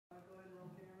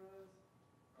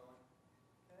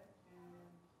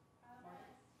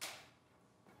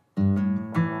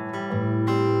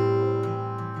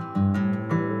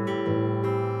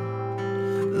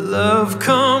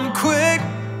quick,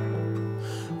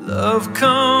 love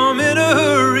come in a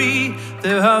hurry.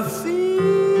 There are thieves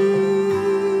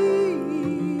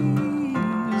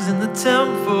in the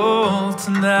temple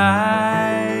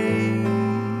tonight.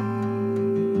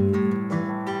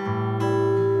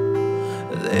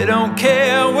 They don't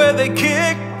care where they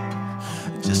kick,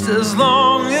 just as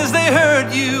long as they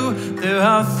hurt you. There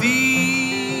are thieves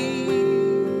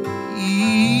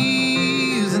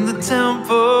in the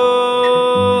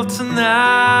temple tonight.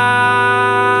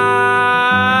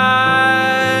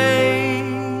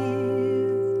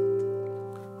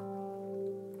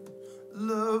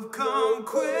 Love come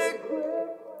quick,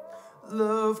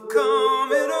 love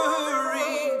come in a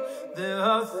hurry. There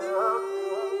are thieves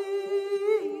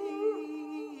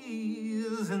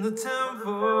in the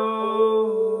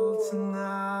temple tonight.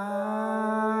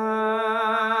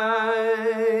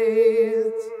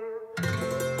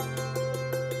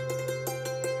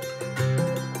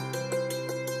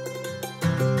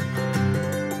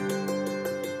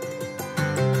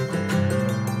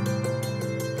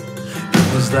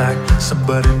 It was like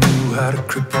somebody knew how to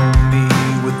cripple me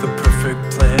with the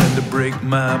perfect plan to break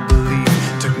my belief.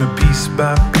 Took me piece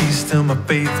by piece till my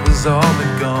faith was all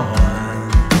but gone.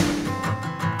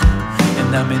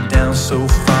 Knocked me down so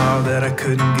far that I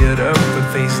couldn't get up,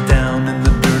 but face down in the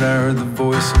dirt I heard the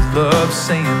voice of love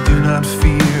saying, do not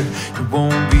fear, you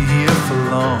won't be here for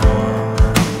long.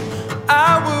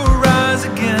 I will rise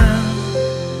again,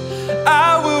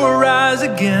 I will rise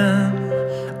again.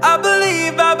 I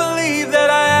believe that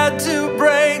I had to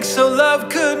break so love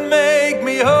could make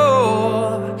me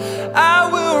whole. I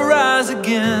will rise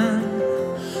again,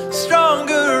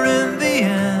 stronger in the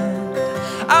end.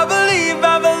 I believe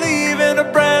in a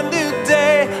brand new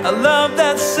day, a love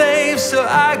that saves, so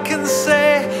I can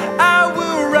say I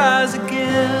will rise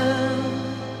again.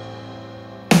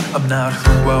 I'm not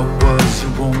who I was, you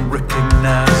won't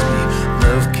recognize me.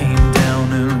 Love came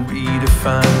down and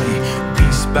redefined me.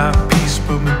 Piece by piece,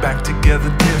 put me back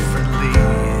together differently,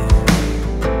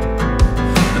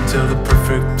 until the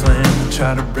perfect plan to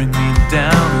try to bring me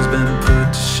down has been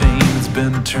put to shame. It's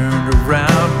been turned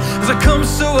around as I come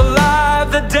so alive.